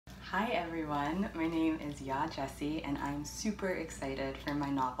Hi everyone, my name is Yaa Gyasi and I'm super excited for my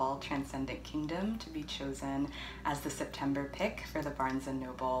novel Transcendent Kingdom to be chosen as the September pick for the Barnes &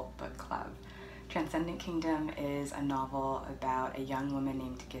 Noble Book Club. Transcendent Kingdom is a novel about a young woman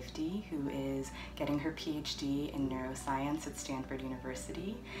named Gifty who is getting her PhD in neuroscience at Stanford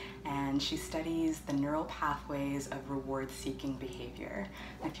University, and she studies the neural pathways of reward-seeking behavior.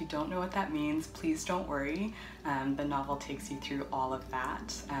 If you don't know what that means, please don't worry. The novel takes you through all of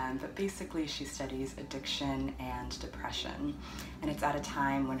that, but basically she studies addiction and depression. And it's at a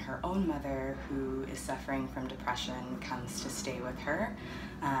time when her own mother, who is suffering from depression, comes to stay with her.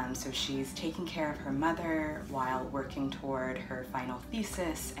 So she's taking care of her mother while working toward her final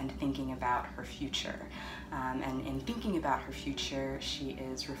thesis and thinking about her future. And in thinking about her future, she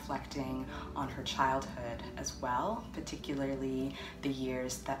is reflecting on her childhood as well, particularly the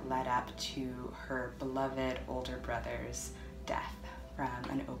years that led up to her beloved older brother's death from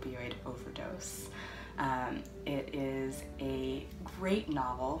an opioid overdose. It is a great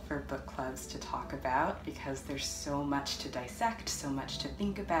novel for book clubs to talk about because there's so much to dissect, so much to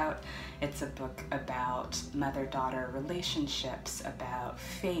think about. It's a book about mother-daughter relationships, about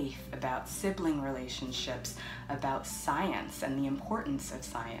faith, about sibling relationships, about science and the importance of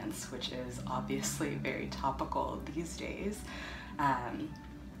science, which is obviously very topical these days.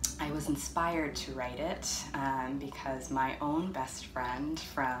 I was inspired to write it because my own best friend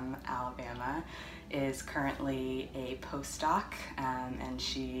from Alabama is currently a postdoc, and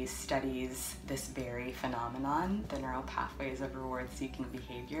she studies this very phenomenon, the neural pathways of reward-seeking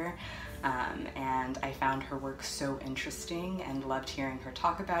behavior. And I found her work so interesting and loved hearing her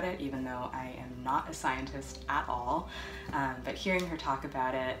talk about it, even though I am not a scientist at all. But hearing her talk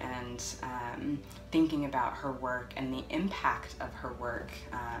about it and thinking about her work and the impact of her work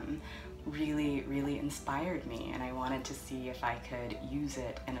really inspired me, and I wanted to see if I could use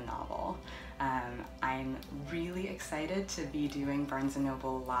it in a novel. I'm really excited to be doing Barnes &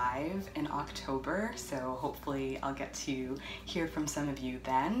 Noble Live in October, so hopefully I'll get to hear from some of you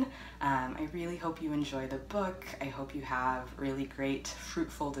then. I really hope you enjoy the book. I hope you have really great,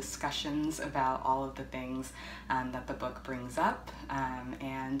 fruitful discussions about all of the things that the book brings up,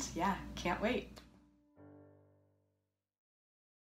 and yeah, can't wait.